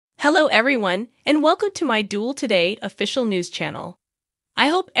Hello everyone, and welcome to my Duel Today official news channel. I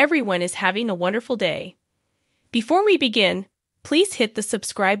hope everyone is having a wonderful day. Before we begin, please hit the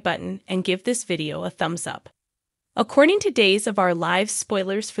subscribe button and give this video a thumbs up. According to Days of Our Lives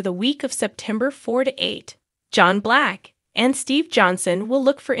spoilers for the week of September 4 to 8, John Black and Steve Johnson will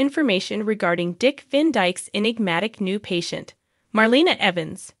look for information regarding Dick Van Dyke's enigmatic new patient, Marlena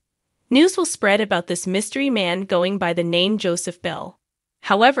Evans. News will spread about this mystery man going by the name Joseph Bell.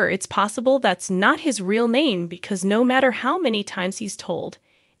 However, it's possible that's not his real name because no matter how many times he's told,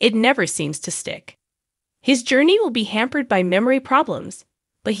 it never seems to stick. His journey will be hampered by memory problems,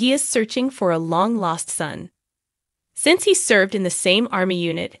 but he is searching for a long-lost son. Since he served in the same army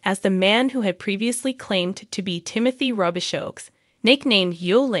unit as the man who had previously claimed to be Timothy Robichaud's, nicknamed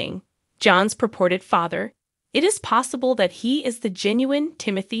Yo Ling, John's purported father, it is possible that he is the genuine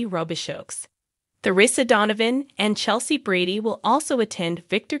Timothy Robichaud. Theresa Donovan and Chelsea Brady will also attend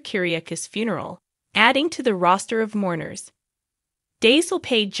Victor Kiriakis' funeral, adding to the roster of mourners. Days will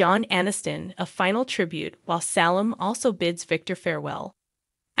pay John Aniston a final tribute while Salem also bids Victor farewell.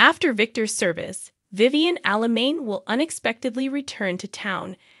 After Victor's service, Vivian Alamain will unexpectedly return to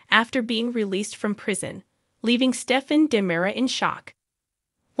town after being released from prison, leaving Stefan Demira in shock.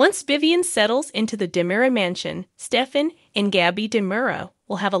 Once Vivian settles into the Demira mansion, Stefan and Gabby Demira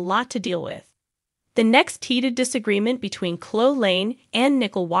will have a lot to deal with. The next heated disagreement between Chloe Lane and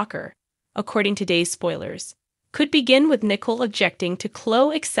Nicole Walker, according to Days spoilers, could begin with Nicole objecting to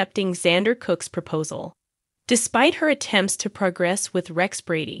Chloe accepting Xander Cook's proposal. Despite her attempts to progress with Rex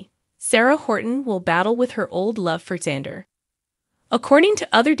Brady, Sarah Horton will battle with her old love for Xander. According to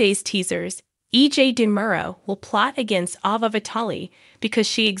other Days teasers, E.J. Demura will plot against Ava Vitali because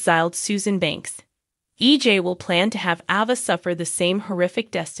she exiled Susan Banks. E.J. will plan to have Ava suffer the same horrific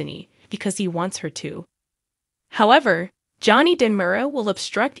destiny because he wants her to. However, Johnny Demura will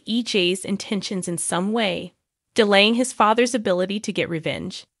obstruct EJ's intentions in some way, delaying his father's ability to get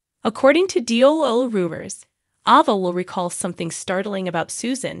revenge. According to DOO rumors, Ava will recall something startling about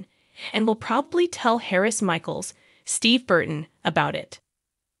Susan and will probably tell Harris Michaels, Steve Burton, about it.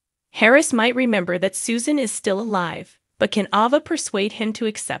 Harris might remember that Susan is still alive, but can Ava persuade him to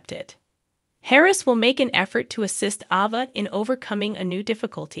accept it? Harris will make an effort to assist Ava in overcoming a new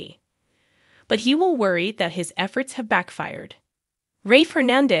difficulty, but he will worry that his efforts have backfired. Rafe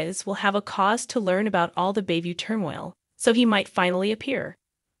Hernandez will have a cause to learn about all the Bayview turmoil, so he might finally appear.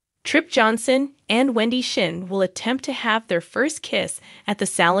 Trip Johnson and Wendy Shin will attempt to have their first kiss at the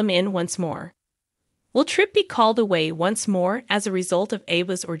Salem Inn once more. Will Trip be called away once more as a result of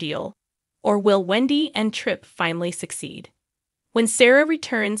Ava's ordeal, or will Wendy and Trip finally succeed? When Sarah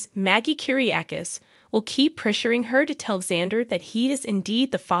returns, Maggie Kiriakis will keep pressuring her to tell Xander that he is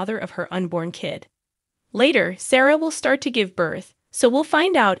indeed the father of her unborn kid. Later, Sarah will start to give birth, so we'll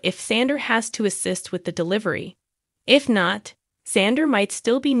find out if Xander has to assist with the delivery. If not, Xander might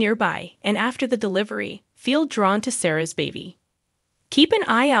still be nearby and after the delivery, feel drawn to Sarah's baby. Keep an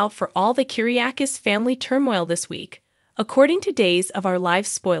eye out for all the Kiriakis family turmoil this week, according to Days of Our Lives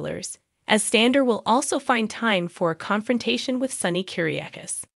spoilers, as Xander will also find time for a confrontation with Sonny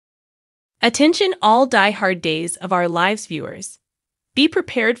Kiriakis. Attention all die-hard Days of Our Lives viewers. Be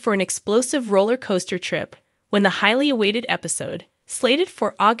prepared for an explosive roller coaster trip when the highly awaited episode, slated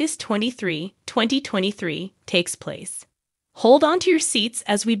for August 23, 2023, takes place. Hold on to your seats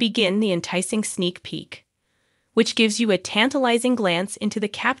as we begin the enticing sneak peek, which gives you a tantalizing glance into the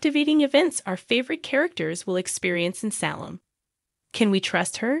captivating events our favorite characters will experience in Salem. Can we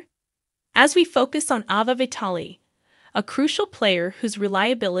trust her? As we focus on Ava Vitali, a crucial player whose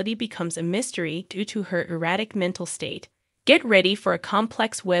reliability becomes a mystery due to her erratic mental state, get ready for a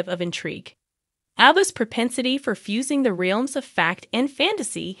complex web of intrigue. Ava's propensity for fusing the realms of fact and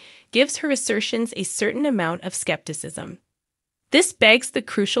fantasy gives her assertions a certain amount of skepticism. This begs the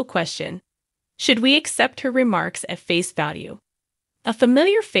crucial question: should we accept her remarks at face value? A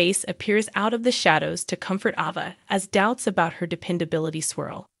familiar face appears out of the shadows to comfort Ava as doubts about her dependability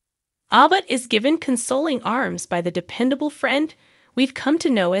swirl. Ava is given consoling arms by the dependable friend we've come to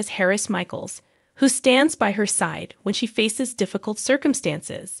know as Harris Michaels, who stands by her side when she faces difficult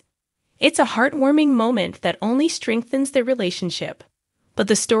circumstances. It's a heartwarming moment that only strengthens their relationship, but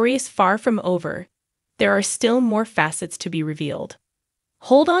the story is far from over. There are still more facets to be revealed.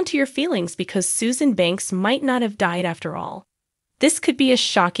 Hold on to your feelings because Susan Banks might not have died after all. This could be a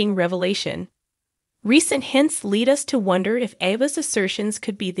shocking revelation. Recent hints lead us to wonder if Ava's assertions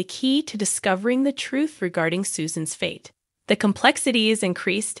could be the key to discovering the truth regarding Susan's fate. The complexity is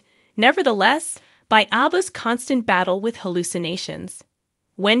increased, nevertheless, by Ava's constant battle with hallucinations.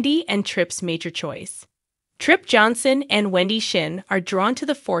 Wendy and Trip's major choice. Trip Johnson and Wendy Shin are drawn to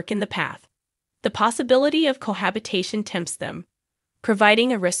the fork in the path. The possibility of cohabitation tempts them,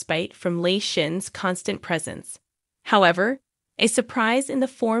 providing a respite from Lei Shin's constant presence. However, a surprise in the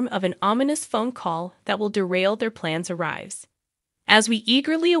form of an ominous phone call that will derail their plans arrives. As we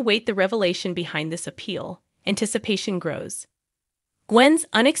eagerly await the revelation behind this appeal, anticipation grows. Gwen's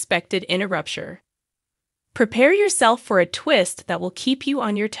unexpected interruption. Prepare yourself for a twist that will keep you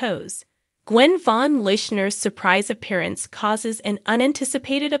on your toes. Gwen von Leuschner's surprise appearance causes an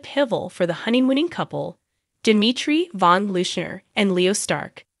unanticipated upheaval for the honeymooning couple, Dmitri von Leuschner and Leo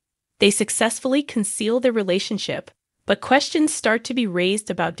Stark. They successfully conceal their relationship, but questions start to be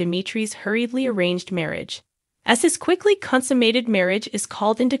raised about Dmitri's hurriedly arranged marriage. As his quickly consummated marriage is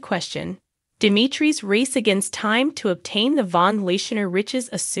called into question, Dmitri's race against time to obtain the von Leuschner riches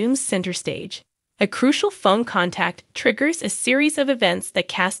assumes center stage. A crucial phone contact triggers a series of events that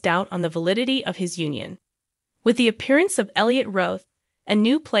cast doubt on the validity of his union. With the appearance of Elliot Roth, a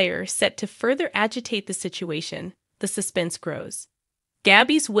new player set to further agitate the situation, the suspense grows.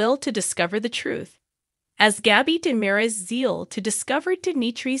 Gabby's will to discover the truth. As Gabby Demira's zeal to discover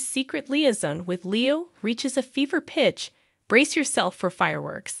Dmitri's secret liaison with Leo reaches a fever pitch, brace yourself for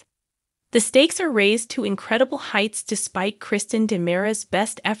fireworks. The stakes are raised to incredible heights despite Kristen Demira's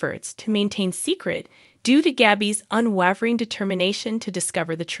best efforts to maintain secret due to Gabby's unwavering determination to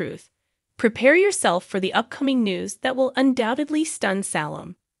discover the truth. Prepare yourself for the upcoming news that will undoubtedly stun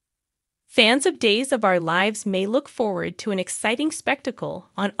Salem. Fans of Days of Our Lives may look forward to an exciting spectacle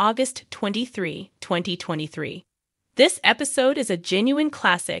on August 23, 2023. This episode is a genuine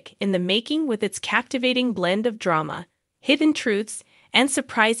classic in the making with its captivating blend of drama, hidden truths, and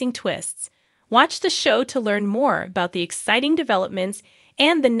surprising twists. Watch the show to learn more about the exciting developments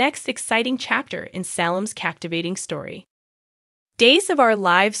and the next exciting chapter in Salem's captivating story. Days of Our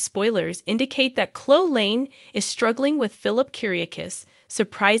Lives spoilers indicate that Chloe Lane is struggling with Philip Kyriakis'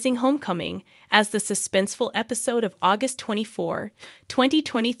 surprising homecoming as the suspenseful episode of August 24,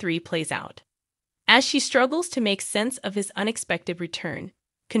 2023 plays out. As she struggles to make sense of his unexpected return,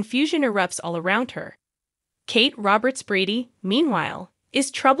 confusion erupts all around her. Kate Roberts Brady, meanwhile,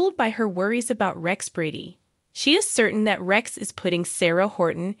 is troubled by her worries about Rex Brady. She is certain that Rex is putting Sarah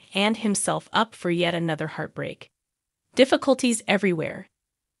Horton and himself up for yet another heartbreak. Difficulties everywhere.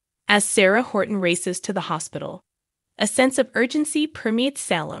 As Sarah Horton races to the hospital, a sense of urgency permeates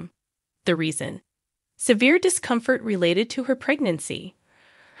Salem. The reason? Severe discomfort related to her pregnancy.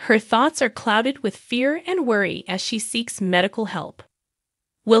 Her thoughts are clouded with fear and worry as she seeks medical help.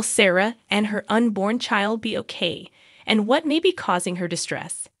 Will Sarah and her unborn child be okay, and what may be causing her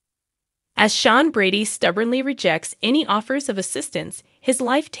distress? As Sean Brady stubbornly rejects any offers of assistance, his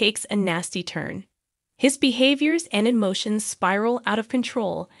life takes a nasty turn. His behaviors and emotions spiral out of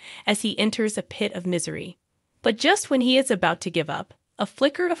control as he enters a pit of misery. But just when he is about to give up, a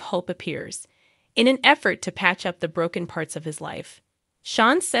flicker of hope appears. In an effort to patch up the broken parts of his life,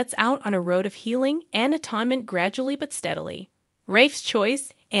 Sean sets out on a road of healing and atonement gradually but steadily. Rafe's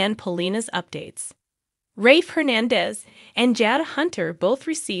choice and Paulina's updates. Rafe Hernandez and Jada Hunter both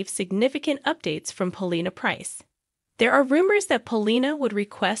receive significant updates from Paulina Price. There are rumors that Paulina would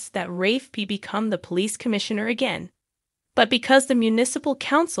request that Rafe become the police commissioner again. But because the municipal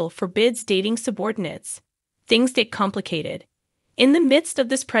council forbids dating subordinates, things get complicated. In the midst of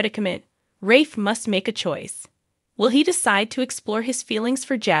this predicament, Rafe must make a choice. Will he decide to explore his feelings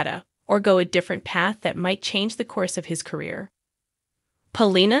for Jada or go a different path that might change the course of his career?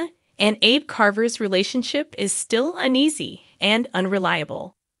 Paulina and Abe Carver's relationship is still uneasy and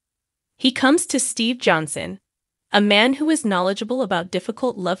unreliable. He comes to Steve Johnson, a man who is knowledgeable about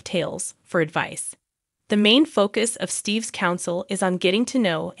difficult love tales, for advice. The main focus of Steve's counsel is on getting to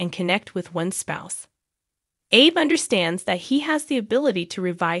know and connect with one's spouse. Abe understands that he has the ability to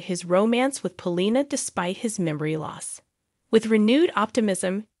revive his romance with Paulina despite his memory loss. With renewed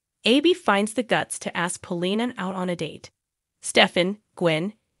optimism, Abe finds the guts to ask Paulina out on a date. Stefan,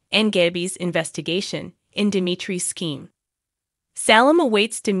 Gwen, and Gabby's investigation in Dmitri's scheme. Salem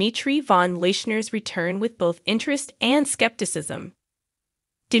awaits Dmitri von Leuschner's return with both interest and skepticism.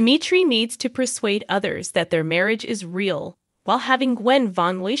 Dmitri needs to persuade others that their marriage is real while having Gwen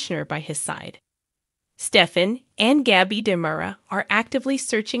von Leuschner by his side. Stefan and Gabby Demira are actively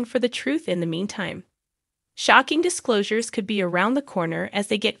searching for the truth in the meantime. Shocking disclosures could be around the corner as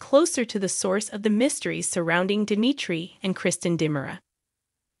they get closer to the source of the mysteries surrounding Dmitri and Kristen Demira.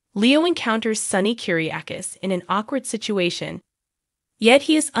 Leo encounters Sonny Kyriakis in an awkward situation, yet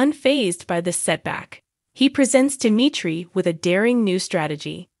he is unfazed by this setback. He presents Dmitri with a daring new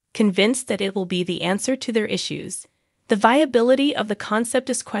strategy, convinced that it will be the answer to their issues. The viability of the concept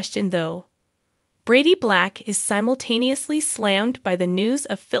is questioned, though. Brady Black is simultaneously slammed by the news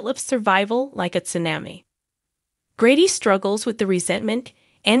of Philip's survival like a tsunami. Brady struggles with the resentment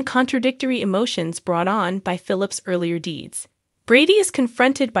and contradictory emotions brought on by Philip's earlier deeds. Brady is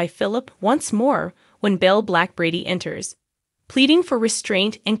confronted by Philip once more when Belle Black Brady enters, pleading for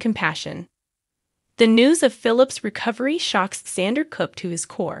restraint and compassion. The news of Philip's recovery shocks Xander Cook to his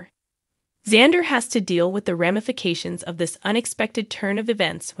core. Xander has to deal with the ramifications of this unexpected turn of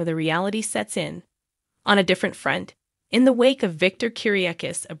events when the reality sets in. On a different front, in the wake of Victor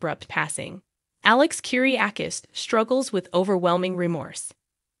Kiriakis' abrupt passing, Alex Kiriakis struggles with overwhelming remorse.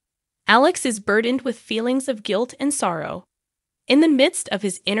 Alex is burdened with feelings of guilt and sorrow. In the midst of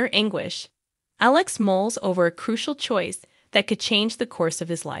his inner anguish, Alex mulls over a crucial choice that could change the course of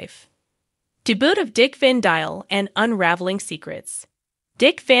his life. Debut of Dick Van Dyke and Unraveling Secrets.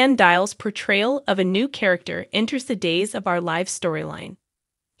 Dick Van Dyke's portrayal of a new character enters the Days of Our Lives storyline.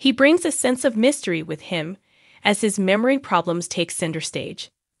 He brings a sense of mystery with him as his memory problems take center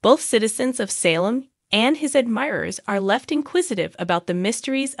stage. Both citizens of Salem and his admirers are left inquisitive about the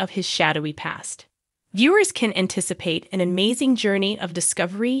mysteries of his shadowy past. Viewers can anticipate an amazing journey of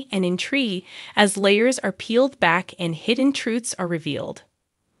discovery and intrigue as layers are peeled back and hidden truths are revealed.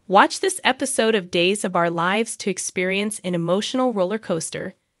 Watch this episode of Days of Our Lives to experience an emotional roller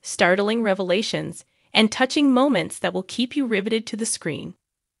coaster, startling revelations, and touching moments that will keep you riveted to the screen.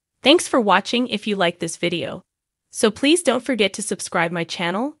 Thanks for watching if you like this video. So please don't forget to subscribe my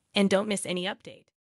channel and don't miss any update.